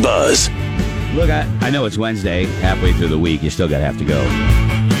Buzz. Look, I know it's Wednesday, halfway through the week. You still got to have to go.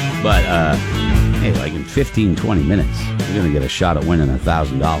 But, hey, like in 15, 20 minutes, you're going to get a shot at winning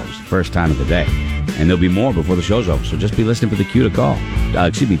 $1,000. First time of the day. And there'll be more before the show's over. So just be listening for the cue to call.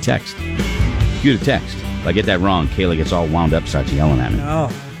 Text. Cue to text. If I get that wrong, Kayla gets all wound up, starts yelling at me.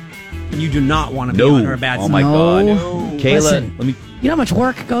 Oh. You do not want to be on her bad side. Oh, my God. No. Kayla, Listen, you know how much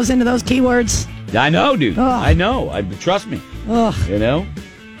work goes into those keywords? I know, dude. Ugh. I know. Trust me. Ugh. You know?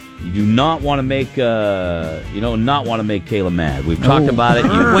 You do not want to make, Kayla mad. We've talked about it.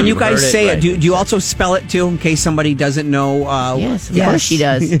 When you guys say right. it, do you also spell it too in case somebody doesn't know? Yes, of course she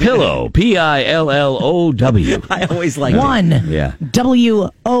does. Pillow, Pillow. I always like One. Yeah.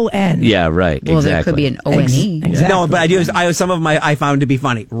 WON. Yeah, right. Well, exactly. there could be an ONE. Exactly. No, but I some of my I found to be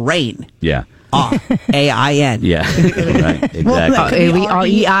funny. Rain. Yeah. AIN. Yeah. Right. Exactly.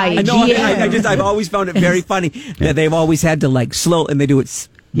 REIGN. No, I've always found it very funny that they've always had to like slow and they do it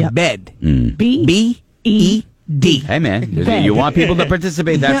bed. B-E-D. Hey, man, you want people to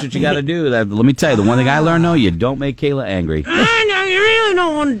participate. That's what you got to do. Let me tell you, the one thing I learned, though, you don't make Kayla angry. I know, you really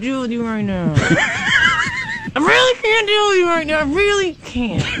don't want to deal with you right now. I really can't deal with you right now. I really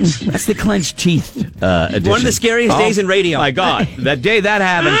can't. That's the clenched teeth edition. One of the scariest days in radio. My God. That day that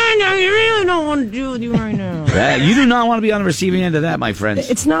happened. I know, you really don't want to deal with you right now. You do not want to be on the receiving end of that, my friends.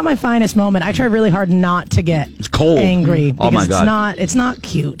 It's not my finest moment. I try really hard not to get cold. angry. Oh, my God. It's not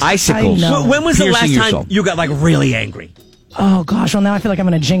cute. Icicles. I know. When was the Piercing last your time soul. you got like really angry? Oh, gosh. Well, now I feel like I'm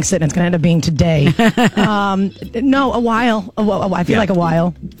going to jinx it, and it's going to end up being today. No, a while. I feel like a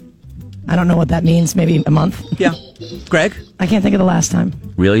while. I don't know what that means. Maybe a month? Yeah. Greg? I can't think of the last time.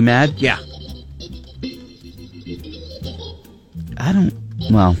 Really mad? Yeah. I don't.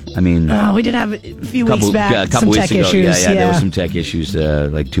 Well, I mean, We did have a few weeks back couple some weeks tech ago. issues. Yeah, there were some tech issues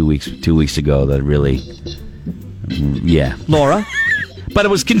like 2 weeks ago that really, yeah. Laura? But it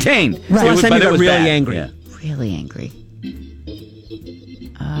was contained. Right. Last time you got really angry. Yeah. Really angry.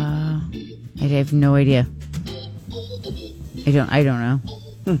 I have no idea. I don't know.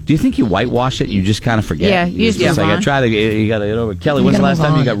 Do you think you whitewash it? You just kind of forget. Yeah, you just It's move like on. I try to. You got to get over. Kelly, when's the last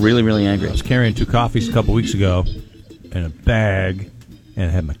time you got really, really angry? I was carrying 2 coffees a couple weeks ago in a bag, and I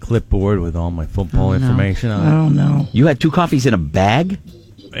had my clipboard with all my football information on it. Oh, no. You had 2 coffees in a bag?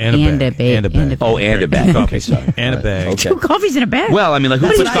 And a bag. Oh, and a bag. Okay, sorry. And a bag. Okay. 2 coffees in a bag? Well, I mean, like,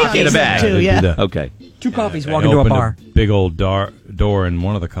 who puts coffee in a bag? Too, yeah. Okay. 2 coffees, I walk into a opened bar. big old door, and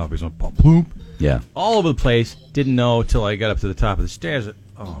one of the coffees went ploop, Yeah. all over the place. Didn't know till I got up to the top of the stairs.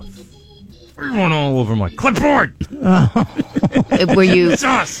 Oh, it went all over my clipboard.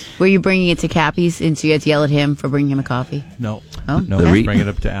 Were you bringing it to Cappy's, and so you had to yell at him for bringing him a coffee? No. Oh, No, okay. I was bringing it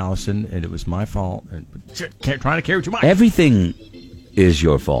up to Allison, and it was my fault. And trying to carry too much. Everything is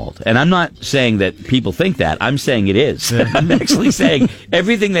your fault. And I'm not saying that people think that. I'm saying it is. I'm actually saying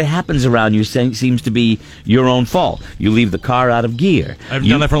everything that happens around you seems to be your own fault. You leave the car out of gear. I've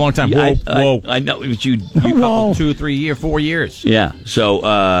done that for a long time. Whoa. I know. But you couple 2, 3 years, 4 years. yeah.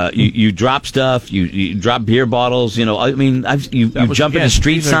 So you drop stuff. You drop beer bottles. You know. I mean, you jump into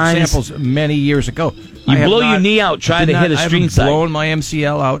street these are signs. Examples many years ago. You blow your knee out trying to hit a street sign. I haven't blown my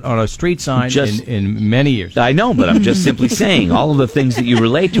MCL out on a street sign in many years. I know, but I'm just simply saying all of the things that you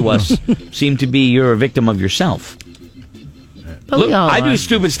relate to us seem to be you're a victim of yourself. But Look, we all I do are.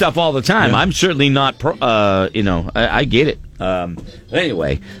 stupid stuff all the time. Yeah. I'm certainly not, I get it.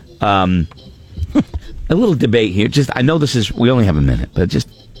 Anyway, a little debate here. I know we only have a minute, but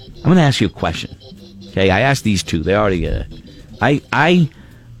I'm going to ask you a question. Okay, I asked these 2. They already, I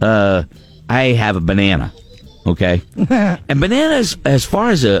have a banana, okay? And bananas, as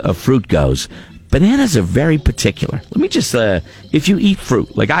far as a fruit goes, bananas are very particular. Let me just, if you eat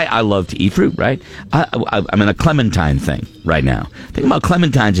fruit, like I love to eat fruit, right? I'm in a clementine thing right now. The thing about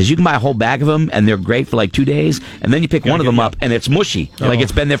clementines is you can buy a whole bag of them, and they're great for like 2 days, and then you pick one of them up, and it's mushy, like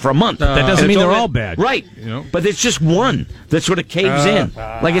it's been there for a month. That doesn't mean they're all bad. Right. You know? But it's just one that sort of caves in.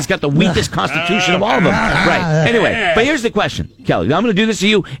 Like it's got the weakest constitution of all of them. Right. Anyway, but here's the question, Kelly. Now I'm going to do this to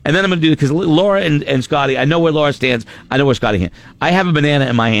you, and then I'm going to do it because Laura and Scotty, I know where Laura stands. I know where Scotty stands. I have a banana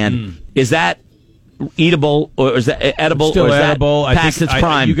in my hand. Is that eatable, or is that edible, Still or is edible. that past its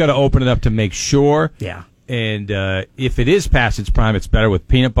prime? You got to open it up to make sure. Yeah. And if it is past its prime, it's better with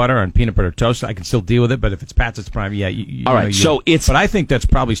peanut butter and peanut butter toast. I can still deal with it, but if it's past its prime, yeah. All right, so it's. But I think that's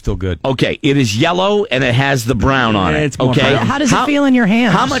probably still good. Okay, it is yellow and it has the brown on it. It's more Okay, brown. How does it feel in your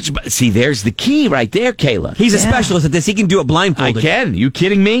hands? How much? See, there's the key right there, Kayla. He's a specialist at this. He can do it I blindfolded. can. You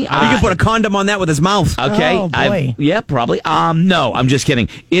kidding me? He can put a condom on that with his mouth. Okay. Oh, boy. Yeah, probably. No, I'm just kidding.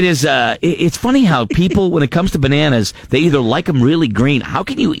 It is. It's funny how people, when it comes to bananas, they either like them really green. How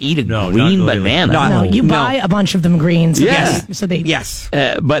can you eat a green not really. banana? No, you buy dry a bunch of them green. So Yes. so they Yes.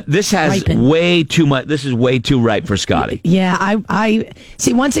 But this has Ripen. way too much. This is way too ripe for Scotty. Yeah, I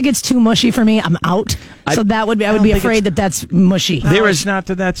see. Once it gets too mushy for me, I'm out. So I would be afraid that that's mushy. There is It's not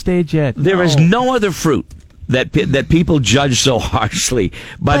to that stage yet. There is no other fruit that people judge so harshly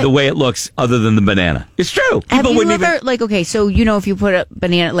by the way it looks other than the banana. It's true. Have People you wouldn't ever, like, okay, so, you know, if you put a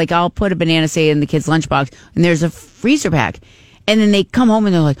banana, like, I'll put a banana, say, in the kid's lunchbox, and there's a freezer pack, and then they come home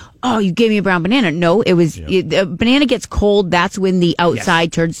and they're like, oh, you gave me a brown banana. No, it was, a banana gets cold, that's when the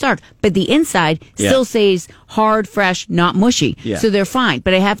outside turns dark, but the inside still stays hard, fresh, not mushy. Yeah. So they're fine.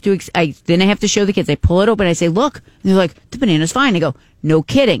 But I have to, then I have to show the kids, I pull it open, I say, look, and they're like, the banana's fine. I go, no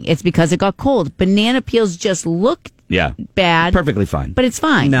kidding, it's because it got cold. Banana peels just look bad. Perfectly fine. But it's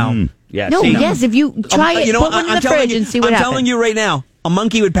fine. No. Yeah. No, see, yes, if you try it, You know put what? one in the fridge and see what I'm happens. telling you right now, a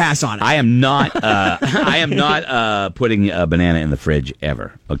monkey would pass on it. I am not. I am not putting a banana in the fridge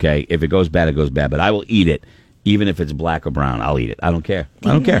ever. Okay, if it goes bad, it goes bad. But I will eat it, even if it's black or brown. I'll eat it. I don't care. I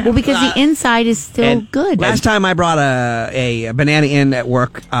don't care. Well, because the inside is still and good. Last time I brought a banana in at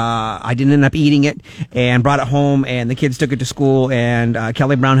work, I didn't end up eating it and brought it home, and the kids took it to school, and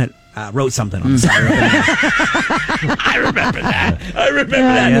Kelly Brown had wrote something on the side of the banana. I remember that. I remember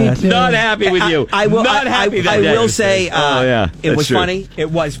me that. too. Not happy with you. I will. Not happy. I that day. will say. Oh yeah, it that's was true. funny. It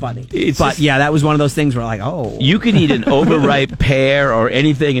was funny. It's but just- yeah, that was one of those things where like, oh, You could eat an overripe pear or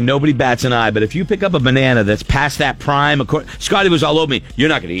anything, and nobody bats an eye. But if you pick up a banana that's past that prime, Scotty was all over me. You're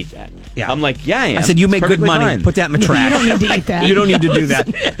not going to eat that. Yeah. I'm like, yeah, I am. I said, you It's make good perfectly money. fine. Put that in the trash. You don't need to eat that. You don't need to do that.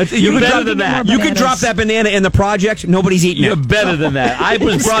 You're could better drop- than that. You could bananas. drop that banana in the project. Nobody's eating You're it. better than that. I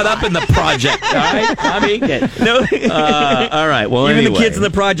was brought up in the project. All right, I'm eating it. No. All right. Well, Even anyway. the kids in the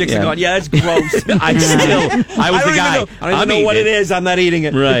projects are going, yeah, it's gross. I was the guy. I don't even know what it is. I'm not eating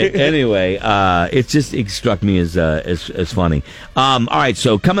it. Right. Anyway, it struck me as funny. All right.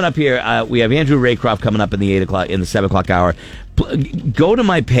 So coming up here, we have Andrew Raycroft coming up in the 7 o'clock hour. Go to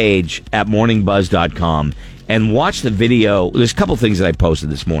my page at morningbuzz.com and watch the video. There's a couple things that I posted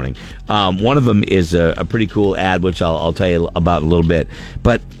this morning. One of them is a pretty cool ad, which I'll tell you about in a little bit.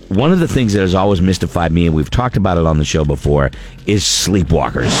 But one of the things that has always mystified me, and we've talked about it on the show before, is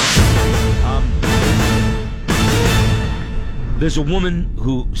sleepwalkers. There's a woman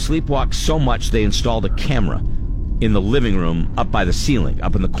who sleepwalks so much they installed a camera in the living room up by the ceiling,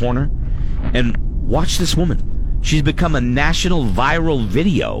 up in the corner. And watch this woman. She's become a national viral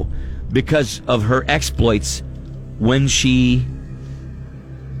video because of her exploits when she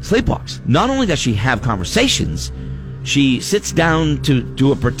sleepwalks. Not only does she have conversations, she sits down to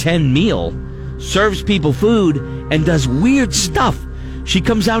do a pretend meal, serves people food, and does weird stuff. She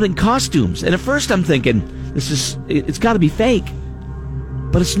comes out in costumes. And at first I'm thinking, it's got to be fake.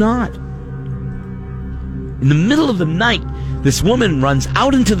 But it's not. In the middle of the night, this woman runs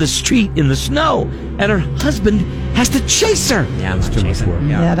out into the street in the snow, and her husband has to chase her. Yeah, it's too much work.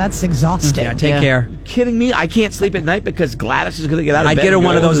 Yeah, that's exhausting. Yeah, take care. Kidding me? I can't sleep at night because Gladys is going to get out of I'd bed. get her and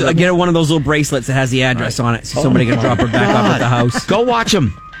one of go those. over I'd the- get her one of those little bracelets that has the address on it, so somebody can drop her back off at the house. Go watch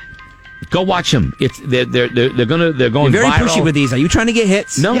them. Go watch them. They're going You're very viral. pushy with these. Are you trying to get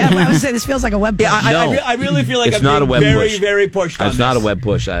hits? No. Yeah, but I would say this feels like a web. Yeah, No. I really feel like It's I'm not a being web very, push. very pushed on It's not a this. web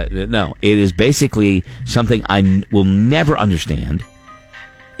push. No, it is basically something I will never understand,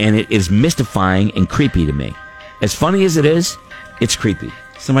 and it is mystifying and creepy to me. As funny as it is, it's creepy.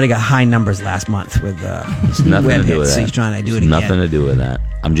 Somebody got high numbers last month with It's nothing web to do with hits. that. So he's trying to do it It's again. nothing to do with that.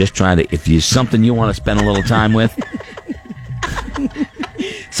 I'm just trying to. If there's something you want to spend a little time with,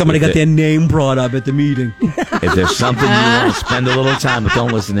 Somebody If got it- their name brought up at the meeting. if there's something you want to spend a little time with,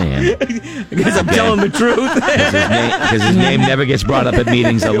 don't listen to him. Because I'm telling the truth. Because his name never gets brought up at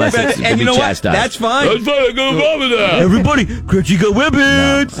meetings unless it's to And be you know what? chastised. That's fine. That's fine. I go involved with that. Everybody, Crunchy got web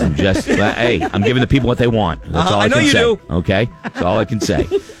hits. I'm just, hey, I'm giving the people what they want. That's all I I know can you say. do. Okay, that's all I can say.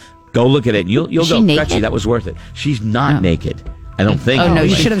 Go look at it. And you'll Is she go, naked? Gretchen, that was worth it. She's not naked. I don't think. Oh, no,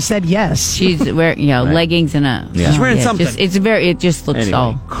 You she- should have said yes. She's wearing, Right. leggings and a. Yeah. She's wearing yeah, something. It just looks Anyway,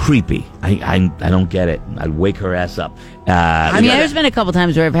 all. creepy. I don't get it. I'd wake her ass up. I mean, there's been a couple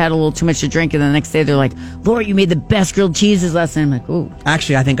times where I've had a little too much to drink, and the next day they're like, "Laura, you made the best grilled cheeses last night." I'm like, "Ooh,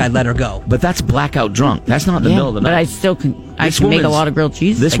 Actually, I think I'd let her go. but that's blackout drunk. That's not in the yeah." middle of the night. But I still can. I This can make a woman's- lot of grilled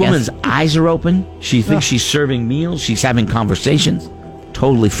cheeses. This I guess. woman's eyes are open. She thinks she's serving meals. She's having conversations.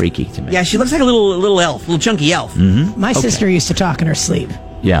 Totally freaky to me. Yeah, she looks like a little elf, little chunky elf. My sister used to talk in her sleep,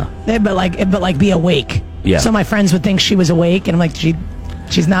 Yeah. but like be awake. Yeah. So my friends would think she was awake, and I'm like,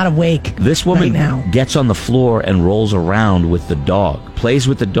 she's not awake. This woman right now. gets on the floor and rolls around with the dog, plays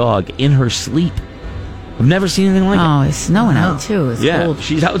with the dog in her sleep. I've never seen anything like Oh, it's snowing out too. It's it. Yeah, cold.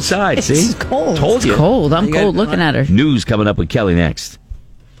 she's outside. It's see, cold. Told you. Cold. I'm You got- cold looking at her. News coming up with Kelly next.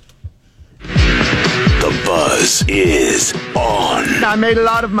 The buzz is on. I made a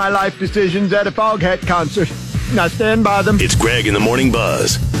lot of my life decisions at a Foghat concert. I stand by them. It's Greg in the Morning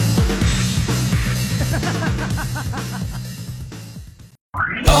Buzz.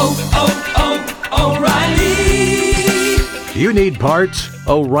 O'Reilly. You need parts?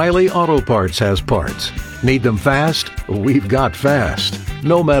 O'Reilly Auto Parts has parts. Need them fast? We've got fast.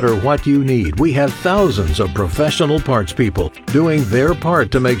 No matter what you need, we have thousands of professional parts people doing their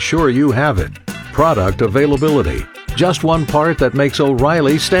part to make sure you have it. Product availability. Just one part that makes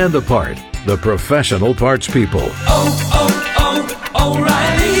O'Reilly stand apart. The professional parts people.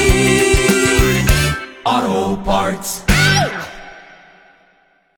 O'Reilly Auto Parts.